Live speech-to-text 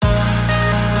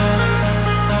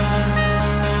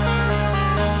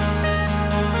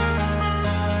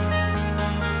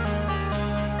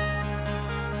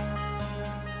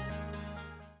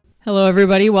Hello,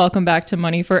 everybody. Welcome back to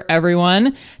Money for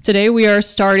Everyone. Today we are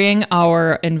starting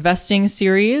our investing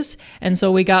series. And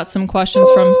so we got some questions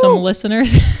from some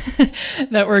listeners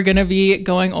that we're going to be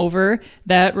going over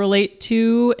that relate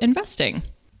to investing.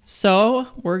 So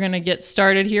we're going to get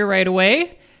started here right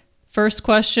away. First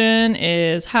question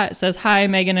is, it says, "Hi,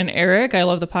 Megan and Eric. I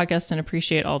love the podcast and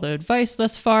appreciate all the advice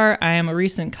thus far. I am a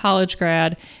recent college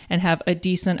grad and have a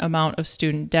decent amount of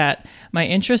student debt. My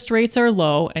interest rates are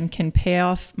low and can pay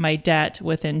off my debt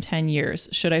within 10 years.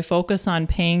 Should I focus on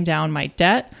paying down my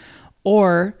debt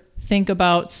or think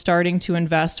about starting to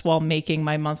invest while making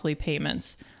my monthly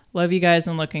payments? Love you guys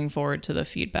and looking forward to the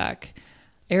feedback."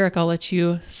 Eric, I'll let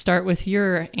you start with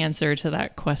your answer to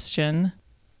that question.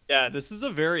 Yeah, this is a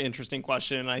very interesting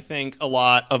question. I think a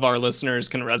lot of our listeners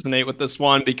can resonate with this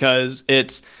one because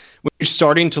it's when you're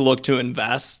starting to look to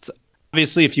invest.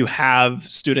 Obviously, if you have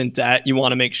student debt, you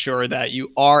want to make sure that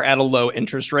you are at a low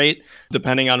interest rate,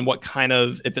 depending on what kind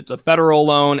of, if it's a federal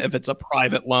loan, if it's a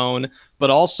private loan, but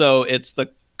also it's the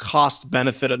cost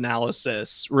benefit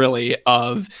analysis really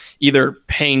of either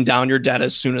paying down your debt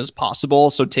as soon as possible.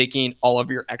 So taking all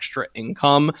of your extra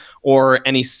income or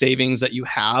any savings that you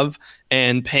have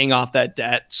and paying off that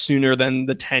debt sooner than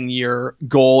the 10-year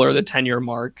goal or the 10-year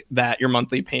mark that your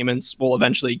monthly payments will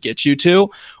eventually get you to,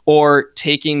 or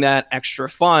taking that extra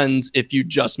funds if you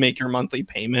just make your monthly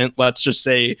payment. Let's just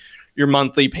say your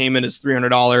monthly payment is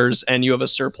 $300 and you have a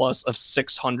surplus of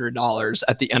 $600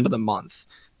 at the end of the month.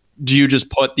 Do you just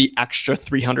put the extra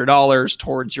 $300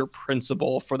 towards your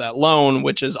principal for that loan,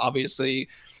 which is obviously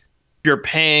you're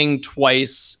paying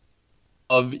twice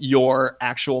of your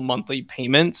actual monthly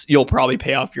payments? You'll probably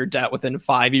pay off your debt within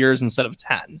 5 years instead of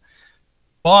 10.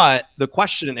 But the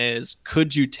question is,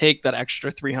 could you take that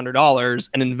extra $300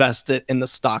 and invest it in the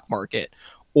stock market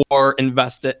or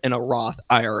invest it in a Roth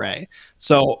IRA?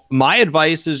 So my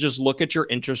advice is just look at your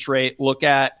interest rate, look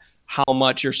at how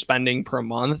much you're spending per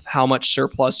month, how much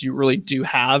surplus you really do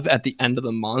have at the end of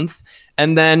the month.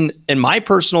 And then in my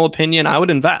personal opinion, I would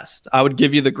invest. I would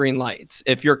give you the green light.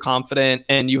 If you're confident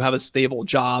and you have a stable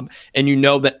job and you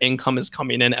know that income is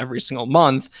coming in every single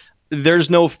month, there's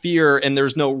no fear and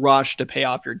there's no rush to pay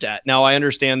off your debt. Now, I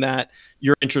understand that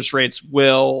your interest rates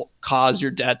will cause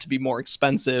your debt to be more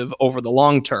expensive over the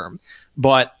long term.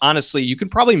 But honestly, you can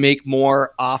probably make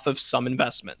more off of some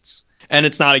investments. And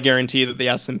it's not a guarantee that the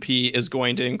S&P is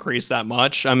going to increase that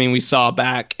much. I mean, we saw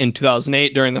back in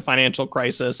 2008 during the financial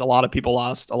crisis, a lot of people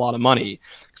lost a lot of money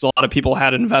because a lot of people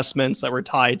had investments that were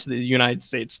tied to the United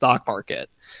States stock market.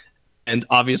 And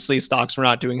obviously, stocks were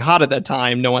not doing hot at that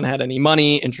time. No one had any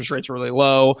money. Interest rates were really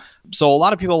low. So a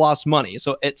lot of people lost money.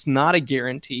 So it's not a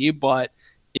guarantee, but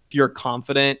if you're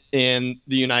confident in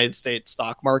the United States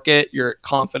stock market, you're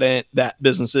confident that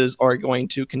businesses are going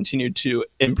to continue to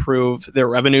improve their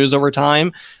revenues over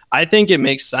time, I think it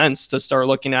makes sense to start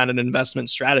looking at an investment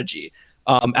strategy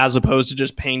as opposed to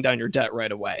just paying down your debt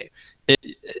right away.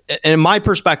 In my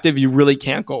perspective, you really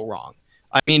can't go wrong.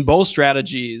 I mean, both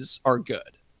strategies are good.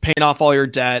 Paying off all your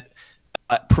debt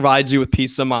provides you with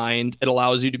peace of mind. It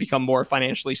allows you to become more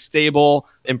financially stable,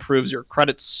 improves your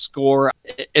credit score.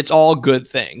 It's all good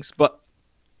things, but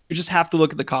you just have to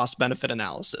look at the cost benefit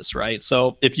analysis, right?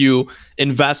 So if you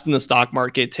invest in the stock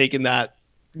market, taking that,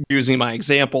 using my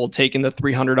example, taking the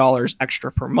 $300 extra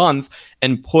per month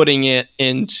and putting it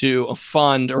into a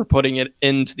fund or putting it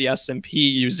into the S&P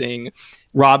using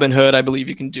Robinhood, I believe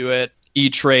you can do it.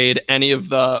 E-Trade, any of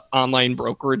the online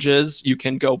brokerages, you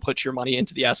can go put your money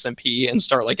into the S&P and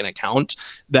start like an account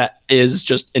that is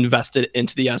just invested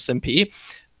into the S&P.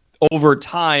 Over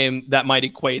time, that might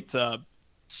equate to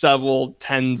several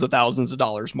tens of thousands of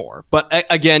dollars more. But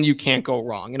again, you can't go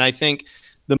wrong. And I think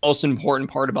the most important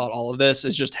part about all of this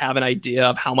is just have an idea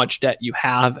of how much debt you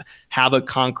have a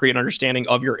concrete understanding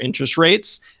of your interest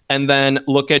rates, and then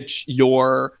look at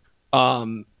your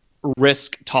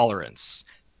risk tolerance.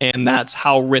 And that's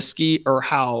how risky or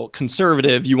how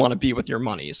conservative you want to be with your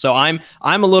money. So I'm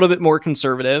a little bit more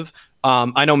conservative.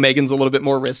 I know Megan's a little bit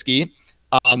more risky.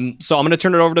 So I'm going to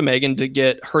turn it over to Megan to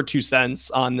get her 2 cents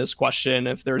on this question.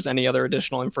 If there's any other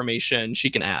additional information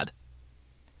she can add.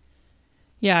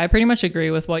 Yeah, I pretty much agree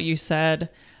with what you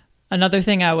said. Another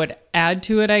thing I would add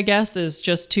to it, I guess, is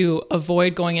just to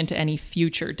avoid going into any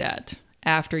future debt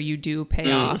after you do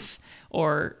pay off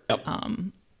or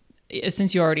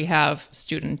since you already have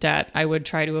student debt, I would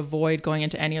try to avoid going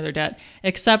into any other debt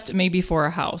except maybe for a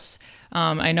house.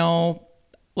 I know,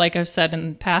 like I've said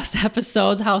in past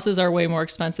episodes, houses are way more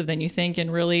expensive than you think, and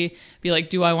really be like,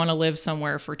 do I want to live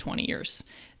somewhere for 20 years?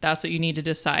 That's what you need to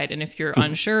decide. And if you're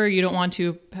unsure, you don't want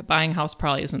to, buying a house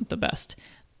probably isn't the best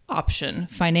option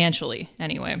financially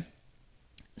anyway.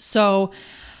 So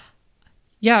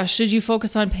Yeah, should you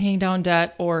focus on paying down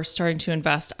debt or starting to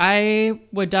invest? I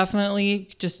would definitely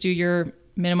just do your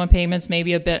minimum payments,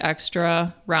 maybe a bit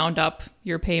extra, round up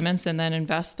your payments, and then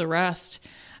invest the rest.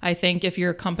 I think if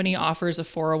your company offers a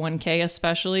 401k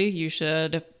especially, you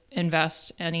should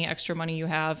invest any extra money you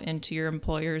have into your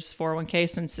employer's 401k,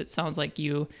 since it sounds like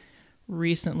you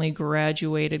recently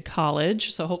graduated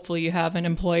college. So hopefully you have an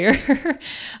employer.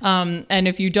 And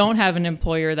if you don't have an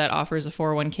employer that offers a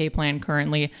 401k plan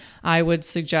currently, I would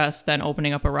suggest then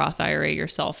opening up a Roth IRA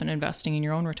yourself and investing in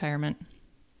your own retirement.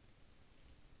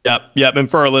 Yep.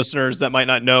 And for our listeners that might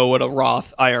not know what a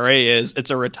Roth IRA is,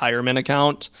 it's a retirement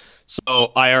account.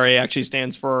 So IRA actually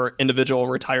stands for individual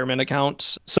retirement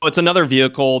account. So it's another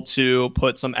vehicle to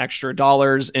put some extra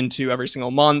dollars into every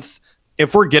single month.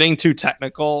 If we're getting too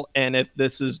technical and if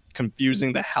this is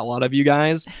confusing the hell out of you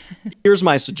guys, here's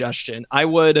my suggestion. I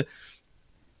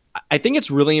think it's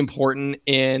really important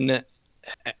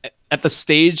at the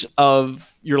stage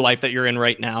of your life that you're in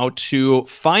right now to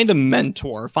find a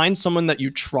mentor, find someone that you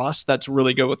trust that's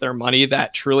really good with their money,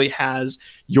 that truly has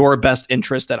your best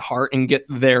interest at heart, and get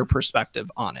their perspective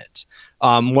on it.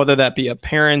 Whether that be a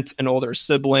parent, an older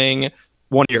sibling,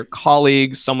 one of your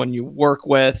colleagues, someone you work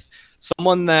with,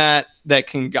 someone that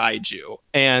can guide you.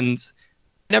 And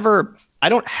I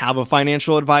don't have a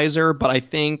financial advisor, but I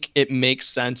think it makes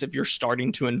sense if you're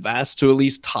starting to invest to at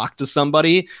least talk to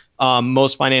somebody.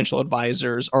 Most financial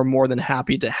advisors are more than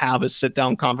happy to have a sit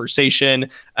down conversation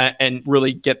and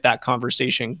really get that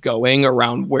conversation going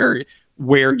around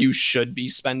where you should be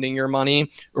spending your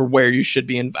money or where you should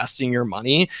be investing your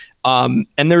money. And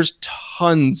there's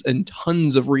tons and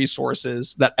tons of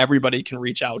resources that everybody can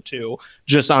reach out to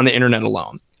just on the internet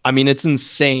alone. I mean, it's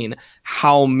insane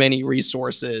how many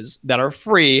resources that are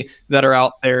free that are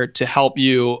out there to help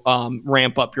you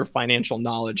ramp up your financial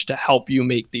knowledge, to help you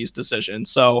make these decisions.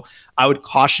 So I would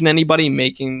caution anybody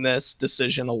making this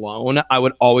decision alone. I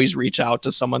would always reach out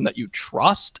to someone that you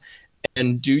trust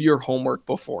and do your homework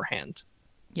beforehand.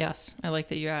 Yes, I like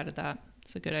that you added that.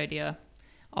 It's a good idea.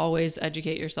 Always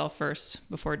educate yourself first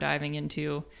before diving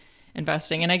into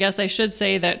investing. And I guess I should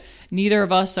say that neither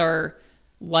of us are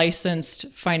licensed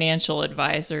financial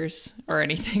advisors or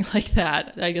anything like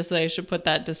that. I guess I should put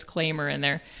that disclaimer in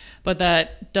there. But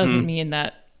that doesn't mean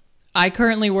that I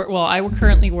currently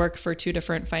work for two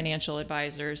different financial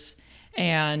advisors,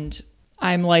 and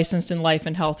I'm licensed in life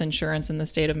and health insurance in the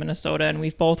state of Minnesota, and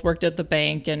we've both worked at the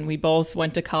bank, and we both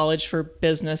went to college for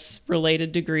business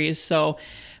related degrees. So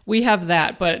we have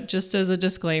that, but just as a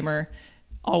disclaimer,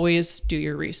 always do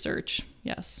your research.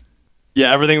 Yes.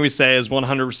 Yeah, everything we say is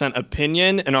 100%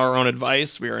 opinion and our own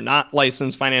advice. We are not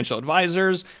licensed financial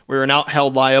advisors. We are not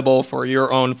held liable for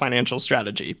your own financial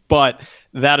strategy, but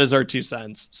that is our 2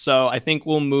 cents. So I think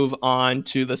we'll move on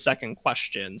to the second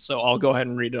question. So I'll go ahead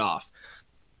and read it off.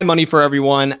 Money for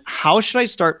everyone. How should I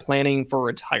start planning for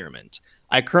retirement?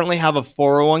 I currently have a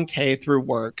 401k through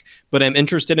work, but I'm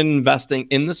interested in investing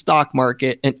in the stock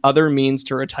market and other means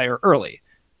to retire early.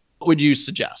 What would you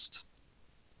suggest?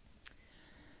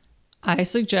 I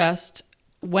suggest,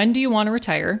 when do you want to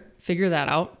retire? Figure that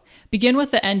out. Begin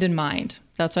with the end in mind.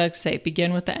 That's what I say.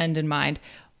 Begin with the end in mind.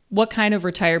 What kind of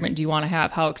retirement do you want to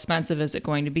have? How expensive is it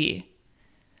going to be?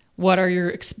 What are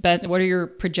your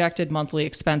projected monthly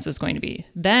expenses going to be?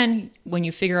 Then when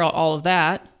you figure out all of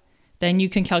that, then you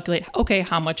can calculate, okay,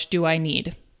 how much do I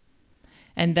need?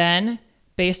 And then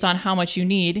based on how much you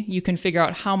need, you can figure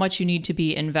out how much you need to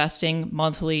be investing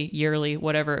monthly, yearly,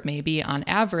 whatever it may be on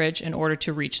average in order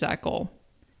to reach that goal.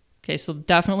 Okay, so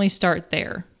definitely start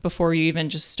there before you even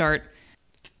just start.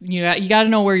 You got to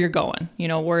know where you're going,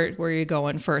 where you're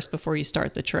going first before you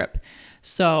start the trip.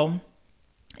 So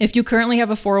if you currently have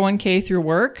a 401k through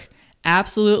work,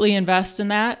 absolutely invest in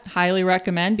that. Highly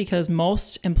recommend, because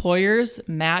most employers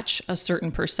match a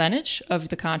certain percentage of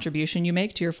the contribution you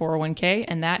make to your 401k,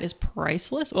 and that is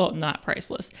priceless. Well, not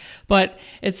priceless, but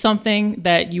it's something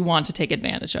that you want to take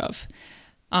advantage of.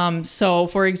 So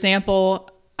for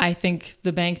example, I think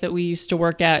the bank that we used to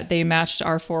work at, they matched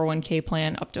our 401k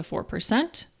plan up to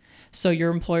 4%. So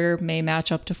your employer may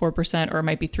match up to 4%, or it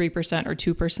might be 3% or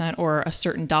 2% or a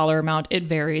certain dollar amount. It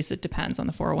varies. It depends on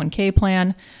the 401k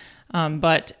plan.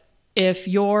 But if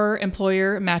your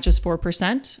employer matches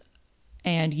 4%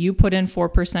 and you put in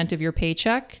 4% of your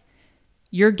paycheck,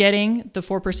 you're getting the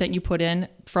 4% you put in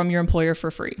from your employer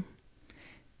for free.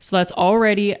 So that's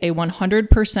already a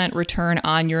 100% return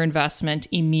on your investment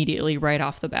immediately right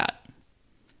off the bat.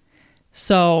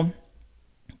 So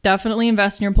definitely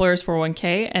invest in your employer's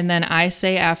 401k. And then I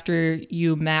say, after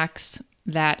you max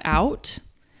that out,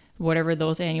 whatever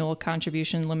those annual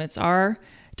contribution limits are,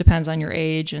 depends on your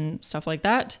age and stuff like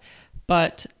that.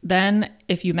 But then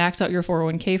if you max out your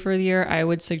 401k for the year, I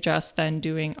would suggest then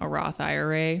doing a Roth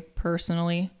IRA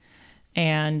personally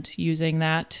and using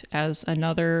that as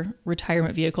another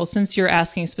retirement vehicle. Since you're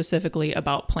asking specifically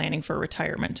about planning for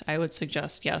retirement, I would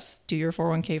suggest, yes, do your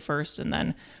 401k first and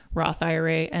then Roth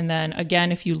IRA. And then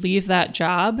again, if you leave that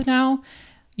job now,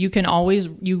 you can always,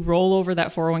 you roll over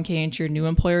that 401k into your new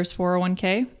employer's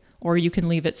 401k, or you can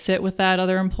leave it sit with that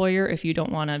other employer if you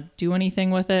don't want to do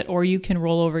anything with it, or you can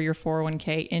roll over your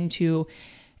 401k into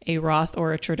a Roth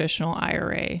or a traditional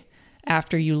IRA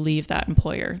after you leave that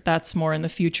employer. That's more in the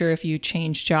future if you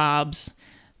change jobs,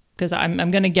 because I'm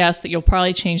going to guess that you'll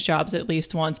probably change jobs at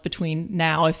least once between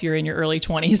now if you're in your early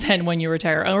 20s and when you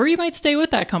retire, or you might stay with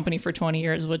that company for 20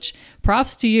 years, which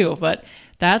props to you, but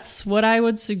that's what I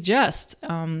would suggest.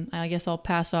 I guess I'll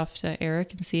pass off to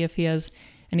Eric and see if he has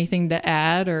anything to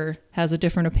add or has a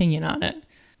different opinion on it.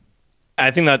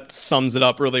 I think that sums it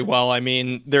up really well. I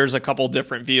mean, there's a couple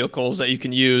different vehicles that you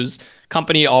can use.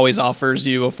 Company always offers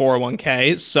you a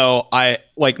 401k. So I,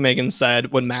 like Megan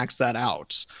said, would max that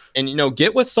out and,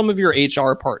 get with some of your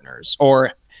HR partners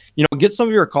or, get some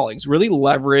of your colleagues, really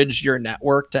leverage your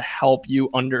network to help you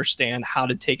understand how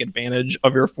to take advantage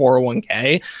of your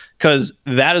 401k, because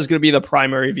that is going to be the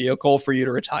primary vehicle for you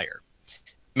to retire.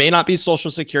 May not be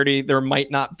Social Security. There might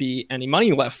not be any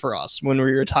money left for us when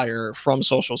we retire from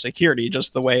Social Security,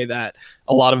 just the way that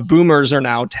a lot of boomers are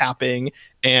now tapping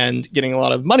and getting a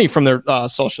lot of money from their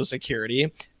Social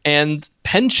Security. And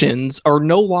pensions are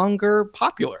no longer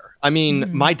popular. I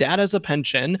mean, my dad has a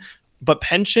pension, but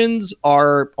pensions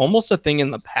are almost a thing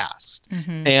in the past.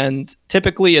 And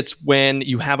typically it's when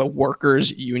you have a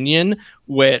workers' union,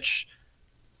 which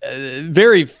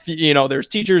there's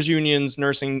teachers unions,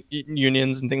 nursing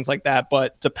unions and things like that.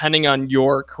 But depending on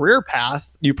your career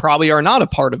path, you probably are not a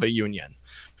part of a union,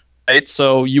 right?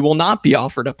 So you will not be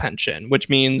offered a pension, which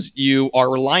means you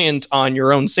are reliant on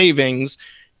your own savings,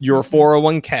 your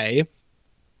 401k,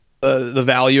 the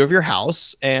value of your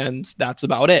house, and that's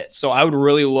about it. So I would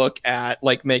really look at,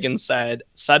 like Megan said,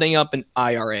 setting up an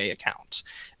IRA account.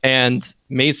 And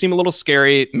may seem a little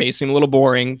scary, may seem a little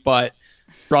boring, but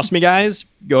trust me, guys,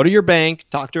 go to your bank,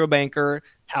 talk to a banker,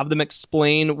 have them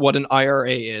explain what an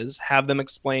IRA is, have them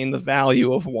explain the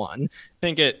value of one. I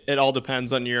think it all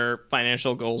depends on your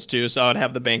financial goals too. So I'd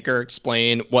have the banker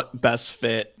explain what best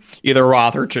fit either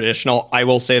Roth or traditional. I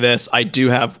will say this, I do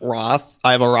have Roth.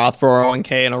 I have a Roth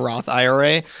 401k and a Roth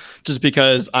IRA, just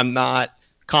because I'm not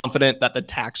confident that the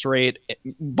tax rate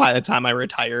by the time I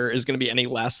retire is going to be any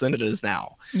less than it is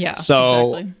now. Yeah,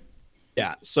 so exactly.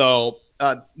 Yeah. So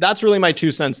that's really my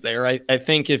 2 cents there. I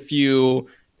think if you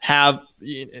have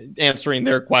answering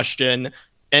their question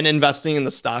and investing in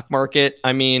the stock market,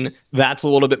 I mean, that's a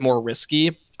little bit more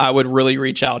risky. I would really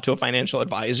reach out to a financial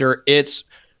advisor. It's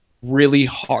really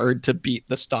hard to beat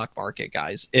the stock market,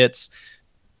 guys. It's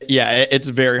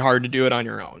very hard to do it on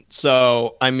your own.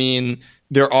 So, I mean,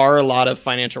 there are a lot of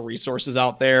financial resources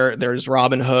out there. There's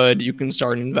Robinhood. You can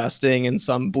start investing in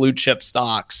some blue chip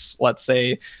stocks, let's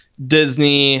say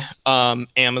Disney,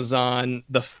 Amazon,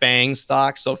 the FANG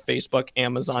stocks, so Facebook,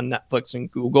 Amazon, Netflix,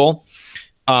 and Google.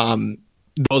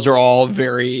 Those are all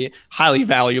very highly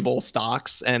valuable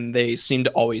stocks, and they seem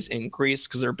to always increase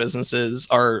because their businesses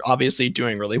are obviously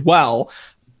doing really well.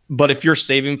 But if you're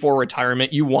saving for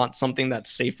retirement, you want something that's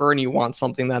safer and you want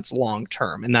something that's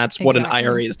long-term. And that's what an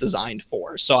IRA is designed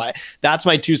for. So that's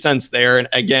my 2 cents there. And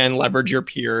again, leverage your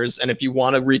peers. And if you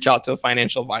want to reach out to a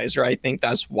financial advisor, I think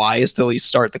that's wise to at least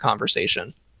start the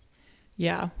conversation.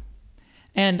 Yeah.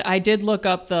 And I did look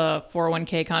up the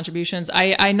 401k contributions.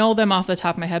 I know them off the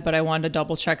top of my head, but I wanted to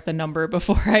double check the number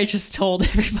before I just told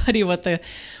everybody what the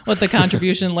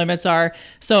contribution limits are.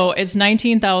 So it's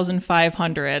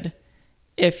 $19,500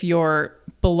 if you're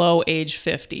below age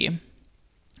 50.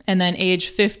 And then age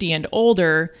 50 and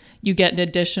older, you get an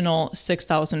additional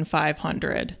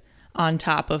 $6,500 on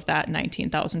top of that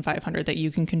 $19,500 that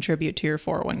you can contribute to your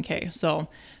 401k. So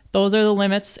those are the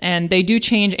limits, and they do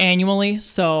change annually.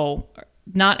 So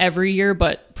not every year,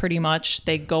 but pretty much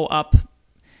they go up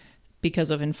because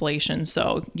of inflation.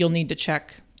 So you'll need to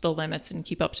check the limits and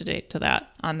keep up to date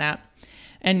on that.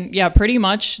 And yeah, pretty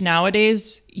much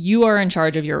nowadays you are in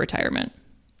charge of your retirement.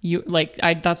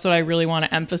 That's what I really want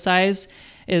to emphasize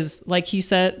is, like he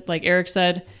said, like Eric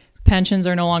said, pensions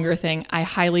are no longer a thing. I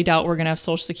highly doubt we're going to have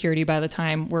Social Security by the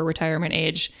time we're retirement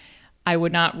age. I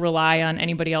would not rely on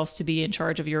anybody else to be in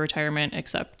charge of your retirement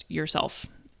except yourself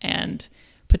and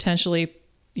potentially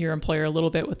your employer a little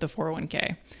bit with the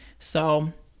 401k.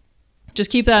 So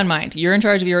just keep that in mind. You're in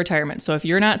charge of your retirement. So if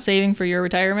you're not saving for your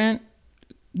retirement,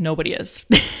 nobody is.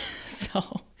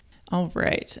 So All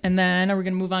right. And then are we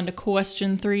going to move on to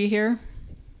question 3 here?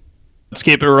 Let's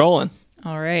keep it rolling.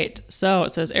 All right. So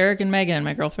it says, Eric and Megan,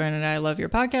 my girlfriend and I love your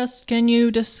podcast. Can you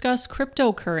discuss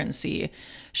cryptocurrency?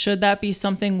 Should that be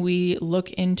something we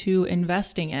look into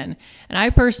investing in? And I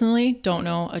personally don't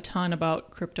know a ton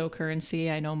about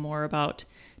cryptocurrency. I know more about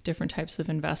different types of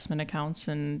investment accounts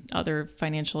and other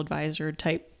financial advisor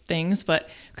type things, but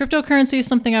cryptocurrency is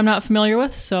something I'm not familiar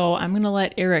with. So I'm going to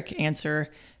let Eric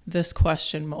answer this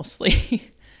question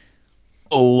mostly.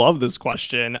 I love this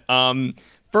question.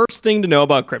 First thing to know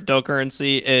about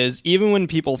cryptocurrency is even when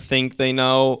people think they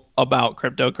know about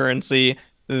cryptocurrency,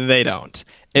 they don't.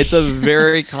 It's a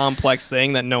very complex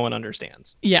thing that no one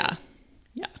understands. Yeah.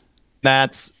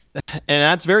 That's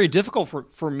very difficult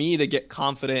for me to get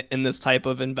confident in this type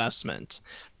of investment.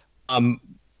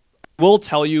 Will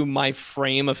tell you my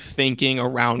frame of thinking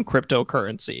around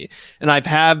cryptocurrency. And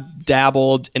have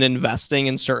dabbled in investing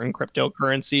in certain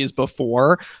cryptocurrencies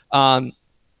before.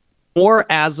 Or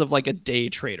as of like a day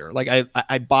trader. Like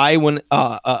I buy when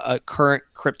a current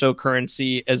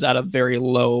cryptocurrency is at a very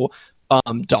low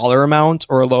dollar amount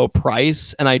or a low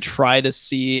price, and I try to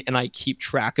see and I keep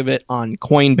track of it on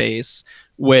Coinbase,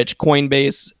 which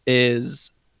Coinbase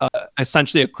is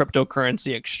essentially a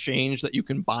cryptocurrency exchange that you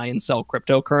can buy and sell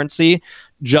cryptocurrency,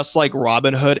 just like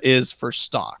Robinhood is for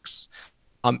stocks.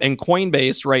 And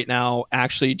Coinbase right now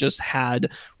actually just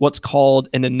had what's called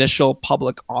an initial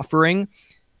public offering.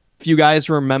 If you guys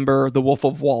remember The Wolf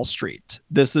of Wall Street,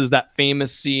 this is that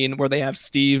famous scene where they have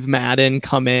Steve Madden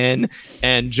come in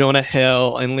and Jonah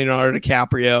Hill and Leonardo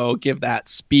DiCaprio give that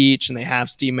speech, and they have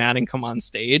Steve Madden come on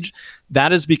stage.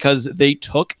 That is because they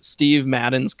took Steve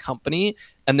Madden's company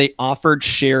and they offered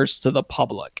shares to the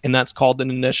public, and that's called an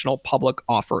initial public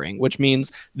offering, which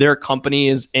means their company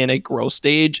is in a growth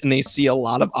stage and they see a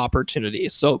lot of opportunity.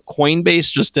 So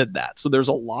Coinbase just did that. So there's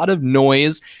a lot of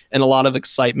noise and a lot of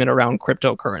excitement around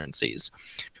cryptocurrencies.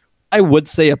 I would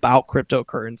say about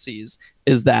cryptocurrencies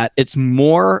is that it's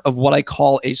more of what I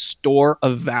call a store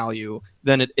of value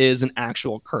than it is an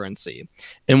actual currency.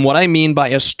 And what I mean by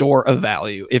a store of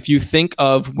value, if you think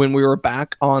of when we were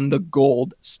back on the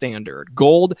gold standard,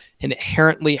 gold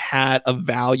inherently had a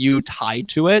value tied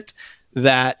to it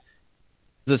that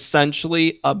is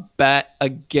essentially a bet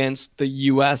against the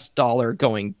US dollar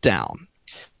going down.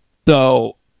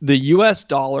 So the US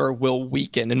dollar will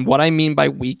weaken. And what I mean by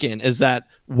weaken is that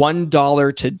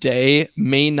 $1 today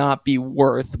may not be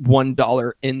worth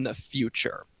 $1 in the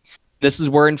future. This is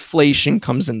where inflation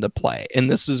comes into play. And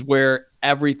this is where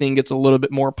everything gets a little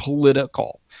bit more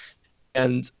political.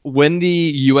 And when the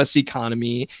US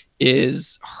economy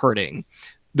is hurting,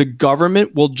 the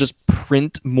government will just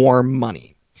print more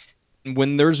money.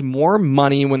 When there's more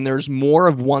money, when there's more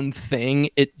of one thing,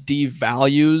 it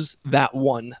devalues that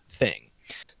one thing.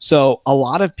 So a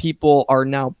lot of people are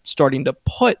now starting to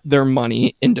put their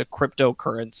money into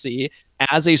cryptocurrency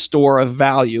as a store of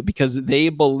value because they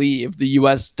believe the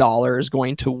US dollar is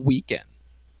going to weaken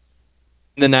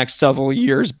in the next several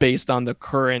years based on the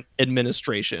current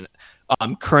administration,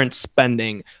 current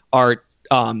spending, our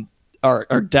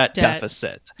debt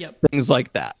deficit, things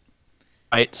like that.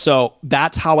 Right. So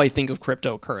that's how I think of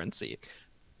cryptocurrency.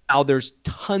 Now there's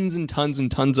tons and tons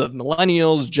and tons of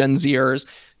millennials, Gen Zers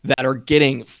that are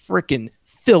getting freaking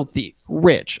filthy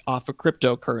rich off of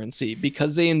cryptocurrency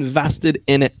because they invested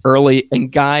in it early.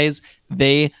 And guys,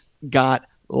 they got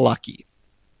lucky.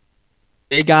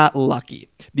 They got lucky.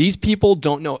 These people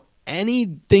don't know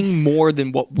anything more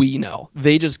than what we know.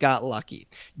 They just got lucky.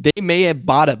 They may have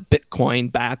bought a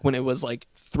Bitcoin back when it was like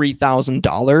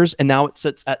 $3,000 and now it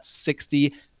sits at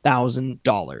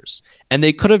 $60,000. And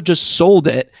they could have just sold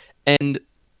it and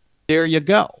there you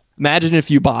go. Imagine if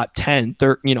you bought 10,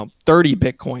 30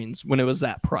 Bitcoins when it was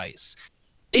that price.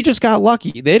 They just got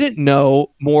lucky. They didn't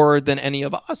know more than any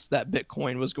of us that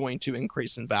Bitcoin was going to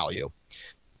increase in value.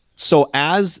 So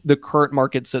as the current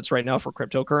market sits right now for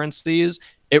cryptocurrencies,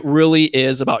 it really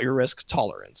is about your risk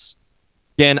tolerance.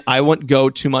 Again, I wouldn't go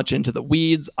too much into the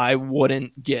weeds. I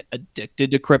wouldn't get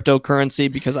addicted to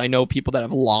cryptocurrency because I know people that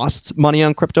have lost money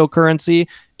on cryptocurrency,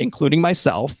 including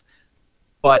myself.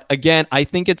 But again, I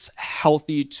think it's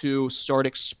healthy to start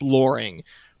exploring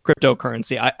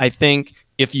cryptocurrency. I think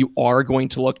if you are going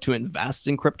to look to invest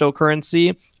in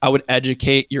cryptocurrency, I would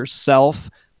educate yourself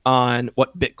on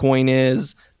what Bitcoin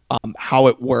is, how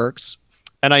it works.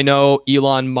 And I know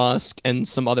Elon Musk and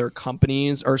some other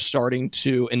companies are starting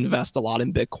to invest a lot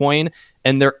in Bitcoin,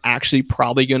 and they're actually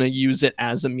probably going to use it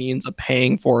as a means of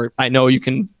paying for. I know you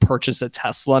can purchase a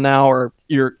Tesla now, or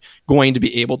you're going to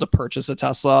be able to purchase a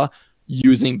Tesla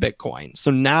using Bitcoin. So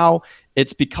now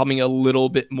it's becoming a little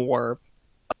bit more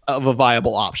of a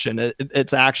viable option.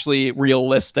 It's actually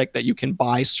realistic that you can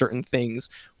buy certain things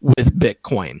with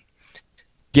Bitcoin.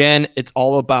 Again, it's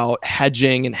all about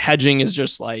hedging, and hedging is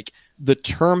just like the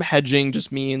term hedging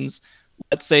just means,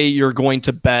 let's say you're going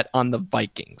to bet on the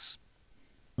Vikings.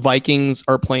 Vikings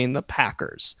are playing the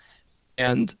Packers.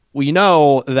 And we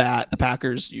know that the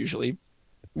Packers usually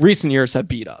recent years have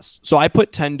beat us. So I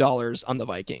put $10 on the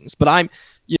Vikings, but I'm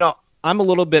a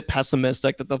little bit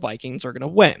pessimistic that the Vikings are going to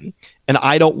win, and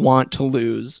I don't want to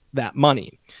lose that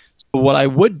money. So what I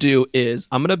would do is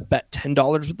I'm going to bet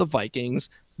 $10 with the Vikings,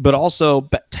 but also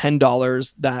bet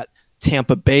 $10 that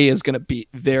Tampa Bay is going to beat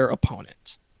their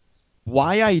opponent.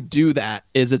 Why I do that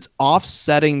is it's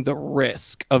offsetting the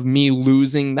risk of me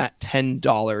losing that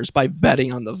 $10 by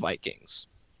betting on the Vikings.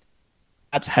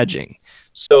 That's hedging.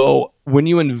 So when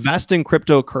you invest in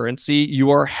cryptocurrency,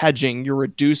 you are hedging, you're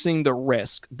reducing the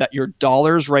risk that your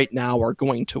dollars right now are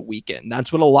going to weaken.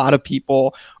 That's what a lot of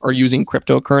people are using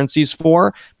cryptocurrencies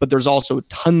for, but there's also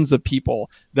tons of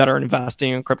people that are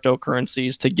investing in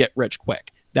cryptocurrencies to get rich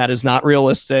quick. That is not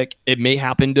realistic. It may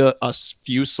happen to a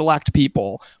few select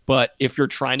people, but if you're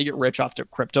trying to get rich off of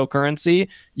cryptocurrency,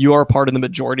 you are part of the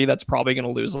majority that's probably going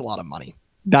to lose a lot of money.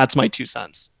 That's my 2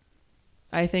 cents.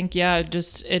 I think, yeah,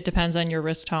 just it depends on your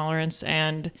risk tolerance,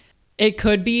 and it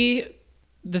could be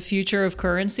the future of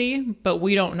currency, but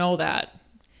we don't know that.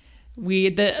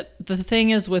 The thing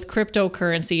is with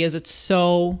cryptocurrency is it's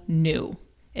so new.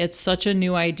 It's such a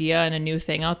new idea and a new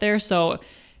thing out there. So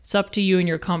it's up to you and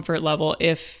your comfort level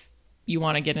if you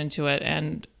want to get into it,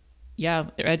 and yeah,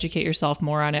 educate yourself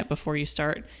more on it before you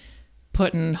start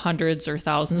putting hundreds or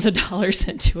thousands of dollars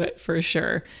into it, for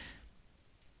sure.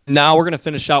 Now we're going to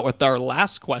finish out with our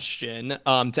last question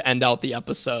to end out the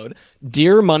episode.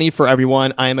 Dear Money for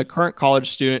Everyone, I am a current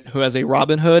college student who has a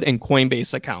Robinhood and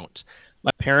Coinbase account.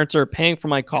 My parents are paying for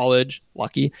my college,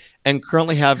 lucky, and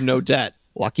currently have no debt,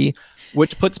 lucky,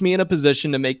 which puts me in a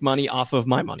position to make money off of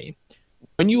my money.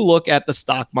 When you look at the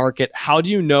stock market, how do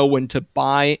you know when to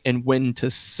buy and when to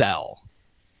sell?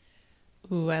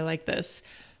 Ooh, I like this.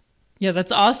 Yeah,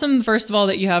 that's awesome. First of all,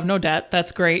 that you have no debt.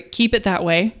 That's great. Keep it that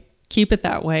way. Keep it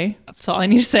that way. That's all I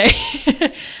need to say.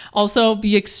 Also,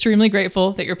 be extremely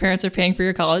grateful that your parents are paying for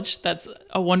your college. That's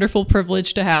a wonderful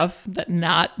privilege to have that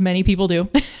not many people do.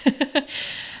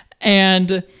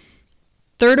 And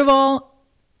third of all,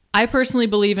 I personally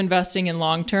believe investing in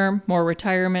long-term, more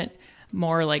retirement,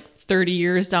 more like 30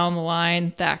 years down the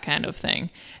line, that kind of thing.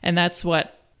 And that's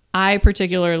what I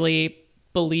particularly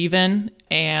believe in,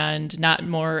 and not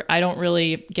more. I don't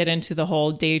really get into the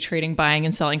whole day trading, buying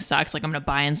and selling stocks. Like I'm going to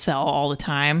buy and sell all the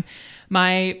time.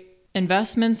 My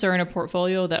investments are in a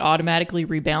portfolio that automatically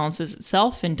rebalances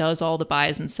itself and does all the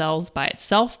buys and sells by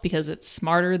itself because it's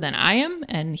smarter than I am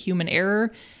and human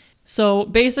error. So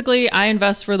basically, I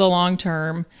invest for the long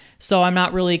term. So I'm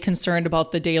not really concerned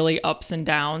about the daily ups and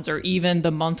downs or even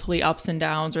the monthly ups and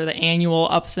downs or the annual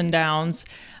ups and downs.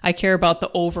 I care about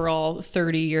the overall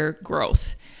 30-year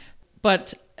growth.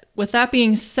 But with that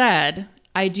being said,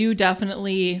 I do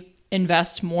definitely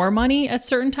invest more money at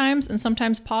certain times and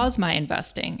sometimes pause my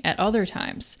investing at other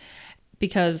times.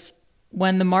 Because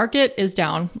when the market is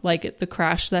down, like the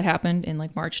crash that happened in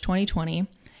like March 2020,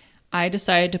 I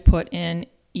decided to put in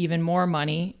even more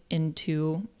money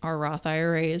into our Roth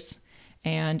IRAs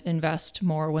and invest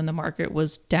more when the market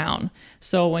was down.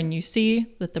 So when you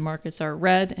see that the markets are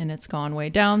red and it's gone way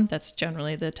down, that's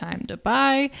generally the time to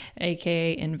buy,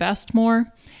 aka invest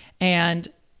more. And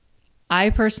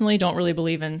I personally don't really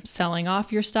believe in selling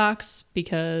off your stocks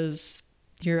because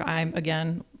I'm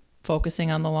again focusing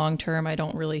on the long term. I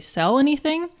don't really sell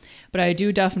anything, but I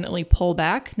do definitely pull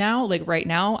back now. Like right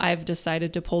now, I've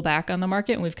decided to pull back on the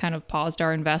market and we've kind of paused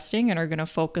our investing and are going to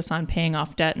focus on paying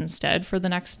off debt instead for the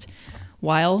next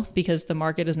while because the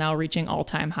market is now reaching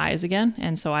all-time highs again.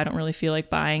 And so I don't really feel like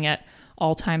buying at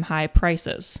all-time high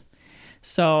prices.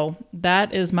 So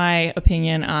that is my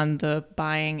opinion on the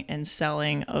buying and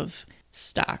selling of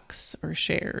stocks or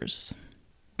shares.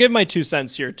 Give my 2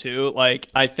 cents here too. Like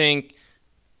I think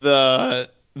the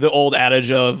old adage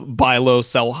of buy low,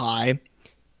 sell high.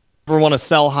 If you want to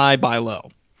sell high, buy low.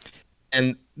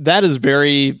 And that is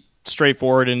very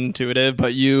straightforward and intuitive,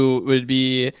 but you would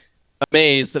be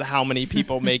amazed at how many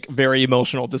people make very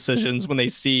emotional decisions when they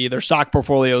see their stock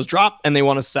portfolios drop and they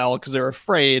want to sell because they're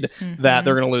afraid that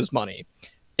they're going to lose money.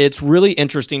 It's really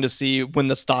interesting to see when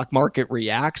the stock market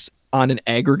reacts on an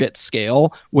aggregate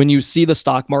scale. When you see the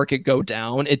stock market go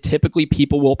down, it typically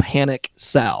people will panic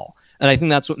sell. And I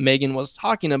think that's what Megan was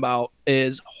talking about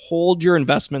is hold your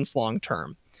investments long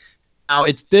term. Now,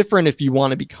 it's different if you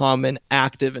want to become an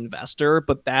active investor,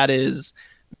 but that is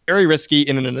very risky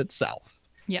in and of itself.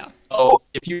 Yeah. So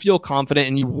if you feel confident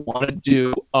and you want to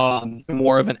do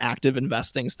more of an active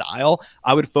investing style,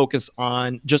 I would focus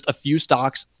on just a few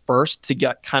stocks first to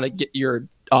get your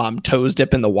toes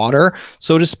dip in the water,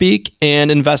 so to speak,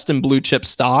 and invest in blue chip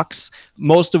stocks,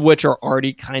 most of which are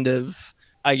already kind of,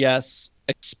 I guess,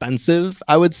 expensive,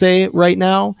 I would say right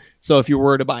now. So if you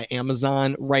were to buy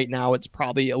Amazon right now, it's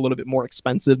probably a little bit more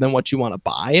expensive than what you want to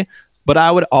buy. But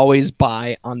I would always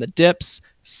buy on the dips,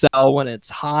 sell when it's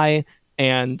high,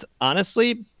 and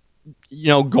honestly,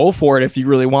 go for it if you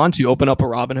really want to. Open up a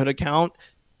Robinhood account.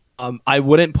 I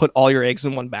wouldn't put all your eggs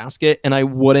in one basket, and I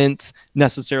wouldn't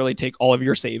necessarily take all of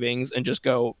your savings and just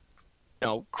go,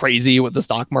 crazy with the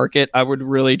stock market. I would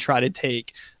really try to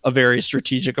take a very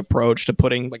strategic approach to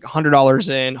putting like $100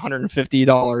 in,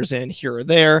 $150 in here or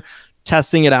there,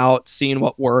 testing it out, seeing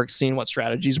what works, seeing what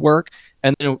strategies work,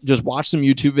 and then just watch some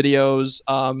YouTube videos,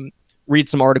 read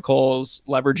some articles,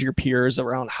 leverage your peers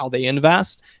around how they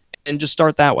invest, and just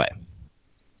start that way.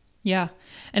 Yeah.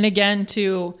 And again,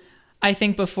 I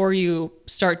think before you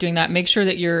start doing that, make sure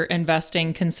that you're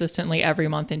investing consistently every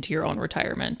month into your own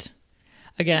retirement.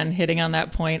 Again, hitting on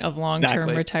that point of long-term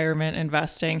retirement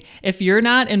investing. If you're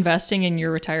not investing in your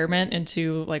retirement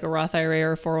into like a Roth IRA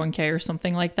or 401k or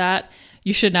something like that,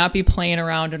 you should not be playing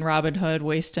around in Robinhood,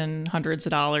 wasting hundreds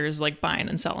of dollars, like buying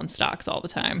and selling stocks all the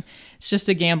time. It's just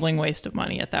a gambling waste of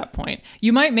money at that point.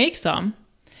 You might make some,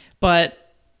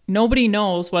 but nobody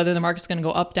knows whether the market's going to go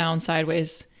up, down,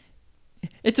 sideways.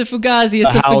 It's a Fugazi,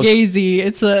 it's a Fugazi,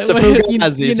 it's a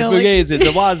Fugazi, it's a Fugazi, it's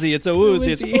a Wazi, it's a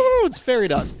Woozy, it's fairy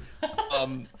dust.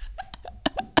 I've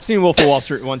seen Wolf of Wall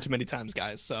Street one too many times,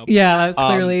 guys. So yeah,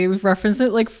 clearly we've referenced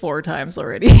it like 4 times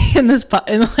already in this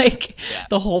the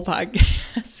whole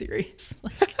podcast series.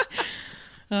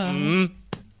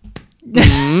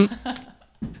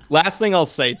 Last thing I'll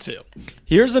say too.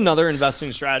 Here's another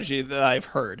investing strategy that I've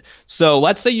heard. So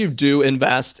let's say you do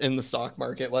invest in the stock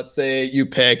market. Let's say you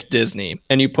pick Disney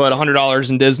and you put $100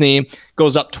 in Disney,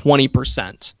 goes up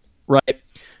 20%, right?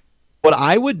 What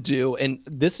I would do, and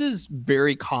this is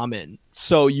very common,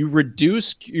 so you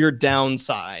reduce your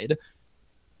downside,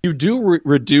 you do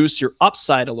reduce your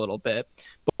upside a little bit,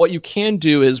 but what you can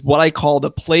do is what I call the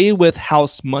play with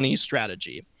house money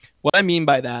strategy. What I mean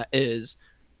by that is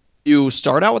you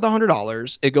start out with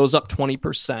 $100, it goes up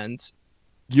 20%,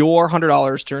 your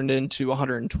 $100 turned into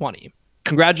 $120.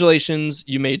 Congratulations,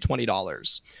 you made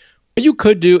 $20. What you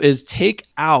could do is take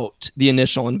out the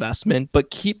initial investment, but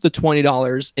keep the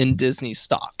 $20 in Disney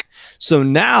stock. So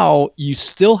now you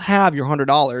still have your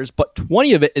 $100, but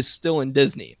 20 of it is still in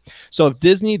Disney. So if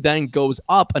Disney then goes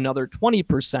up another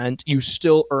 20%, you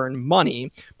still earn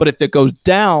money. But if it goes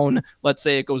down, let's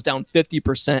say it goes down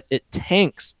 50%, it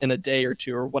tanks in a day or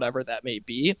two or whatever that may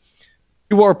be.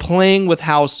 You are playing with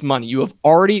house money. You have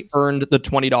already earned the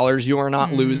 $20. You are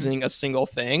not losing a single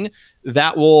thing.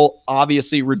 That will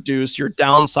obviously reduce your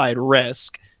downside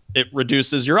risk. It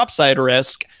reduces your upside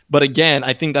risk. But again,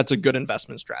 I think that's a good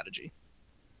investment strategy.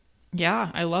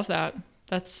 Yeah, I love that.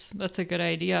 That's a good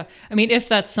idea. I mean, if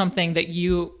that's something that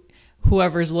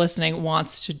whoever's listening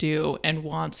wants to do and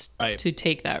wants to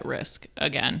take that risk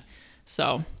again.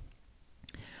 So,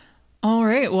 all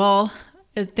right. Well,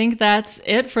 I think that's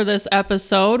it for this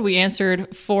episode. We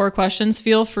answered 4 questions.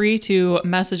 Feel free to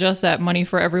message us at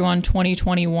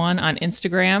moneyforeveryone2021 on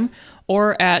Instagram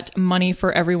or at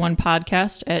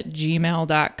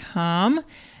moneyforeveryonepodcast@gmail.com.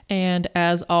 And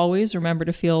as always, remember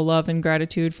to feel love and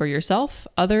gratitude for yourself,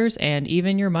 others, and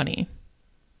even your money.